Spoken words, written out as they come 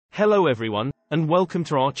Hello everyone, and welcome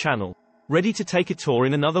to our channel. Ready to take a tour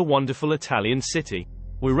in another wonderful Italian city?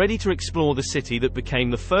 We're ready to explore the city that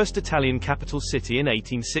became the first Italian capital city in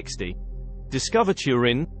 1860. Discover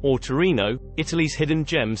Turin, or Torino, Italy's hidden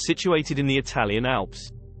gem situated in the Italian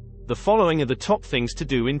Alps. The following are the top things to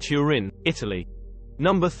do in Turin, Italy.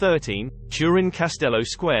 Number 13, Turin Castello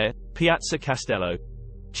Square, Piazza Castello.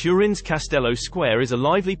 Turin's Castello Square is a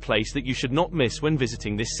lively place that you should not miss when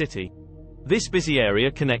visiting this city. This busy area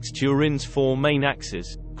connects Turin's four main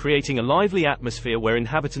axes, creating a lively atmosphere where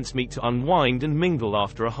inhabitants meet to unwind and mingle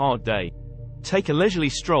after a hard day. Take a leisurely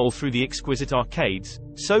stroll through the exquisite arcades,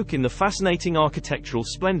 soak in the fascinating architectural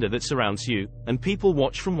splendor that surrounds you, and people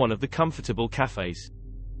watch from one of the comfortable cafes.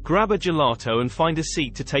 Grab a gelato and find a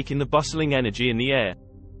seat to take in the bustling energy in the air.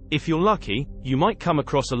 If you're lucky, you might come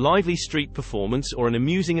across a lively street performance or an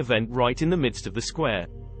amusing event right in the midst of the square.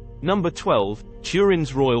 Number 12,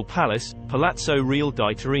 Turin's Royal Palace, Palazzo Reale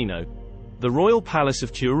di Torino. The Royal Palace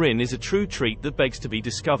of Turin is a true treat that begs to be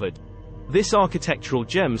discovered. This architectural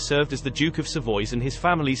gem served as the Duke of Savoy's and his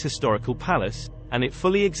family's historical palace, and it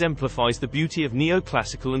fully exemplifies the beauty of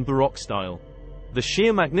neoclassical and Baroque style. The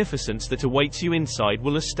sheer magnificence that awaits you inside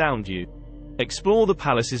will astound you. Explore the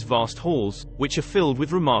palace's vast halls, which are filled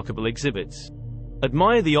with remarkable exhibits.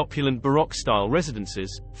 Admire the opulent Baroque-style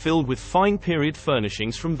residences, filled with fine period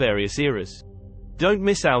furnishings from various eras. Don't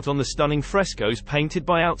miss out on the stunning frescoes painted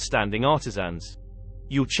by outstanding artisans.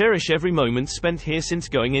 You'll cherish every moment spent here, since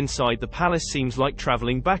going inside the palace seems like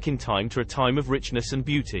traveling back in time to a time of richness and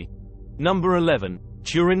beauty. Number 11,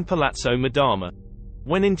 Turin Palazzo Madama.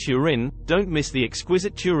 When in Turin, don't miss the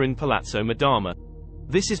exquisite Turin Palazzo Madama.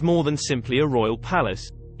 This is more than simply a royal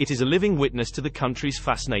palace, it is a living witness to the country's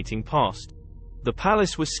fascinating past. The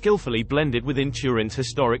palace was skillfully blended within Turin's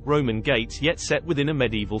historic Roman gates, yet set within a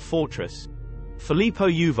medieval fortress. Filippo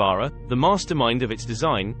Uvara, the mastermind of its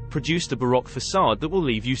design, produced a Baroque facade that will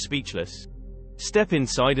leave you speechless. Step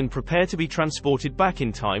inside and prepare to be transported back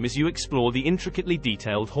in time as you explore the intricately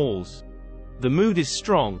detailed halls. The mood is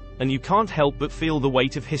strong, and you can't help but feel the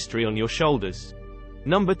weight of history on your shoulders.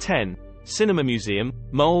 Number 10, Cinema Museum,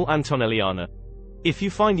 Mole Antonelliana. If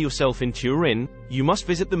you find yourself in Turin, you must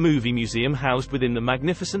visit the movie museum housed within the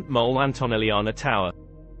magnificent Mole Antonelliana Tower.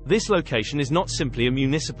 This location is not simply a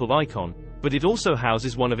municipal icon, but it also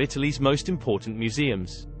houses one of Italy's most important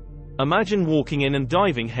museums. Imagine walking in and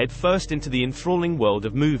diving headfirst into the enthralling world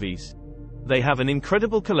of movies. They have an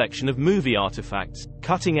incredible collection of movie artifacts,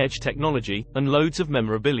 cutting-edge technology, and loads of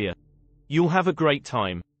memorabilia. You'll have a great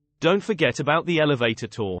time. Don't forget about the elevator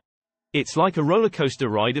tour. It's like a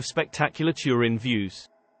rollercoaster ride of spectacular Turin views.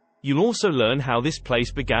 You'll also learn how this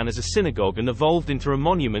place began as a synagogue and evolved into a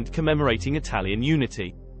monument commemorating Italian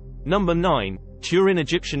unity. Number 9, Turin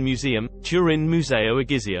Egyptian Museum, Turin Museo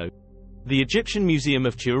Egizio. The Egyptian Museum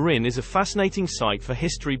of Turin is a fascinating site for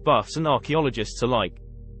history buffs and archaeologists alike.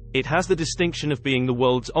 It has the distinction of being the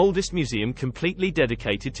world's oldest museum completely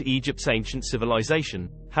dedicated to Egypt's ancient civilization,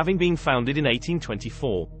 having been founded in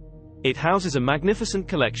 1824. It houses a magnificent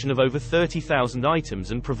collection of over 30,000 items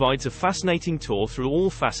and provides a fascinating tour through all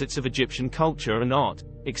facets of Egyptian culture and art,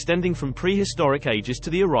 extending from prehistoric ages to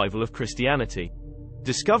the arrival of Christianity.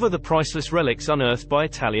 Discover the priceless relics unearthed by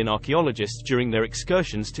Italian archaeologists during their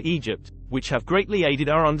excursions to Egypt, which have greatly aided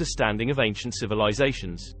our understanding of ancient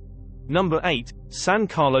civilizations. Number 8, San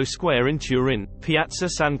Carlo Square in Turin, Piazza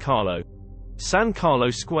San Carlo. San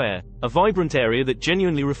Carlo Square, a vibrant area that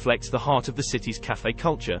genuinely reflects the heart of the city's cafe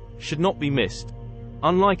culture, should not be missed.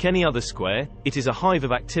 Unlike any other square, it is a hive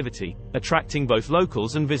of activity, attracting both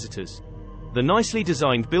locals and visitors. The nicely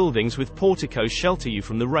designed buildings with porticos shelter you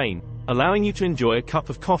from the rain, allowing you to enjoy a cup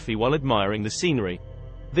of coffee while admiring the scenery.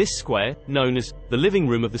 This square, known as the living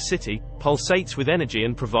room of the city, pulsates with energy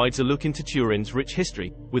and provides a look into Turin's rich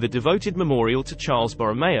history, with a devoted memorial to Charles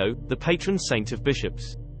Borromeo, the patron saint of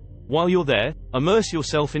bishops. While you're there, immerse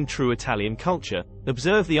yourself in true Italian culture,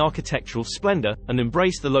 observe the architectural splendor, and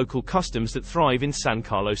embrace the local customs that thrive in San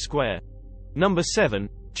Carlo Square. Number 7,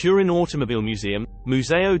 Turin Automobile Museum,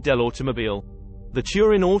 Museo dell'Automobile. The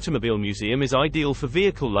Turin Automobile Museum is ideal for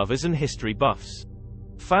vehicle lovers and history buffs.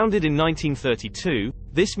 Founded in 1932,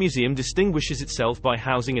 this museum distinguishes itself by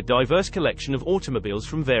housing a diverse collection of automobiles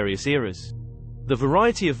from various eras. The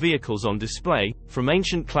variety of vehicles on display, from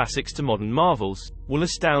ancient classics to modern marvels, will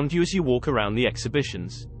astound you as you walk around the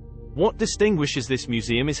exhibitions. What distinguishes this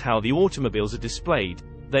museum is how the automobiles are displayed.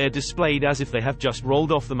 They are displayed as if they have just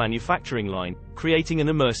rolled off the manufacturing line, creating an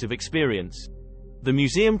immersive experience. The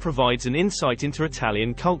museum provides an insight into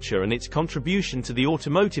Italian culture and its contribution to the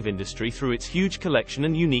automotive industry through its huge collection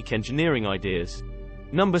and unique engineering ideas.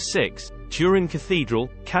 Number 6, Turin Cathedral,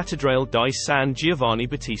 Cattedrale di San Giovanni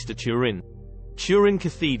Battista Turin. Turin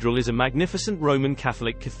Cathedral is a magnificent Roman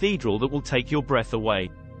Catholic cathedral that will take your breath away.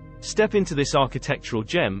 Step into this architectural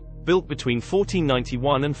gem, built between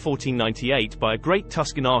 1491 and 1498 by a great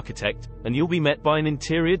Tuscan architect, and you'll be met by an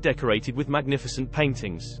interior decorated with magnificent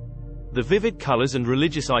paintings. The vivid colors and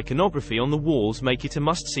religious iconography on the walls make it a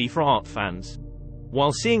must-see for art fans.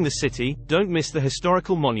 While seeing the city, don't miss the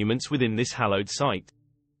historical monuments within this hallowed site.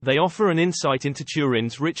 They offer an insight into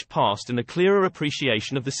Turin's rich past and a clearer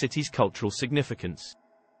appreciation of the city's cultural significance.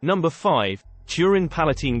 Number 5. Turin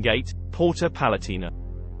Palatine Gate, Porta Palatina.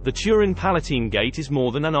 The Turin Palatine Gate is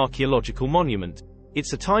more than an archaeological monument.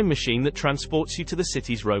 It's a time machine that transports you to the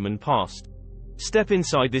city's Roman past. Step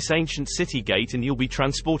inside this ancient city gate and you'll be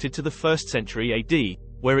transported to the 1st century AD,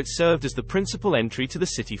 where it served as the principal entry to the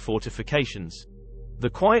city fortifications. The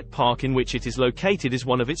quiet park in which it is located is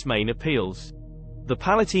one of its main appeals. The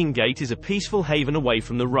Palatine Gate is a peaceful haven away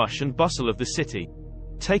from the rush and bustle of the city.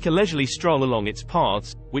 Take a leisurely stroll along its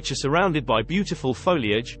paths, which are surrounded by beautiful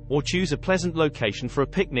foliage, or choose a pleasant location for a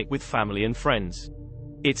picnic with family and friends.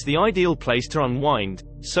 It's the ideal place to unwind,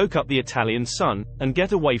 soak up the Italian sun, and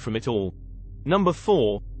get away from it all. Number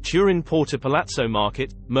 4. Turin Porta Palazzo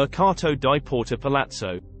Market, Mercato di Porta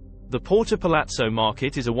Palazzo. The Porta Palazzo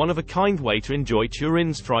Market is a one-of-a-kind way to enjoy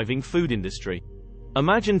Turin's thriving food industry.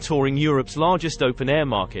 Imagine touring Europe's largest open-air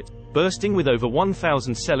market, bursting with over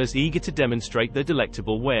 1,000 sellers eager to demonstrate their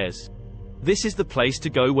delectable wares. This is the place to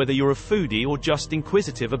go whether you're a foodie or just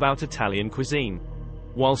inquisitive about Italian cuisine.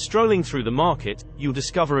 While strolling through the market, you'll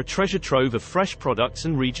discover a treasure trove of fresh products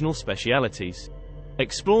and regional specialities.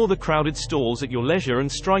 Explore the crowded stalls at your leisure and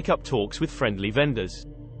strike up talks with friendly vendors.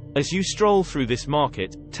 As you stroll through this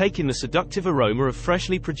market, take in the seductive aroma of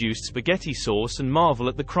freshly produced spaghetti sauce and marvel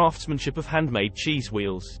at the craftsmanship of handmade cheese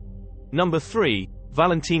wheels. Number 3.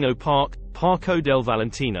 Valentino Park, Parco del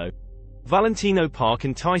Valentino. Valentino Park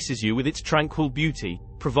entices you with its tranquil beauty,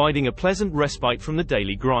 providing a pleasant respite from the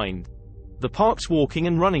daily grind. The park's walking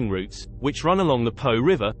and running routes, which run along the Po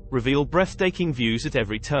River, reveal breathtaking views at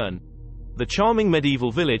every turn. The charming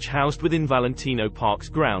medieval village housed within Valentino Park's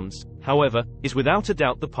grounds, however, is without a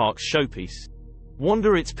doubt the park's showpiece.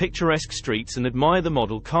 Wander its picturesque streets and admire the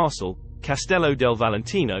model castle, Castello del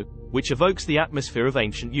Valentino, which evokes the atmosphere of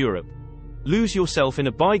ancient Europe. Lose yourself in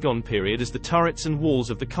a bygone period as the turrets and walls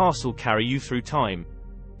of the castle carry you through time.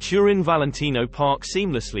 Turin Valentino Park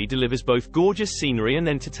seamlessly delivers both gorgeous scenery and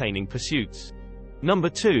entertaining pursuits. Number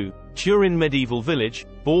 2. Turin Medieval Village,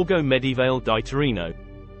 Borgo Medievale di Torino.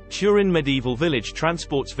 Turin Medieval Village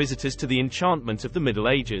transports visitors to the enchantment of the Middle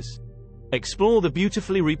Ages. Explore the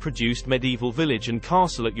beautifully reproduced medieval village and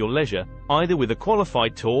castle at your leisure, either with a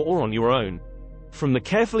qualified tour or on your own. From the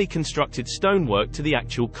carefully constructed stonework to the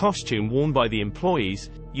actual costume worn by the employees,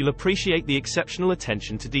 you'll appreciate the exceptional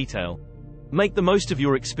attention to detail. Make the most of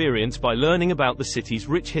your experience by learning about the city's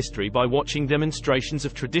rich history by watching demonstrations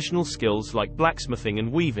of traditional skills like blacksmithing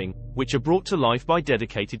and weaving, which are brought to life by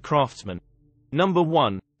dedicated craftsmen. Number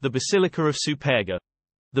 1. The Basilica of Superga.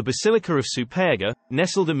 The Basilica of Superga,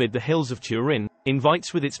 nestled amid the hills of Turin,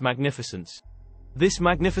 invites with its magnificence. This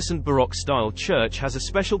magnificent Baroque-style church has a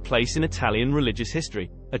special place in Italian religious history,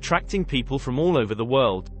 attracting people from all over the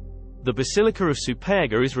world. The Basilica of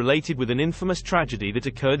Superga is related with an infamous tragedy that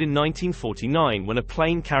occurred in 1949 when a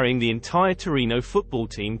plane carrying the entire Torino football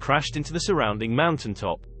team crashed into the surrounding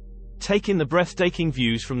mountaintop. Take in the breathtaking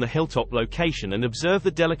views from the hilltop location and observe the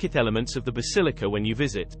delicate elements of the basilica when you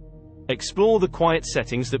visit. Explore the quiet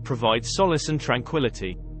settings that provide solace and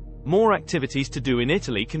tranquility. More activities to do in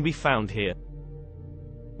Italy can be found here.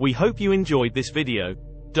 We hope you enjoyed this video.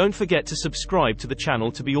 Don't forget to subscribe to the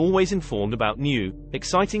channel to be always informed about new,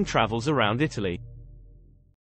 exciting travels around Italy.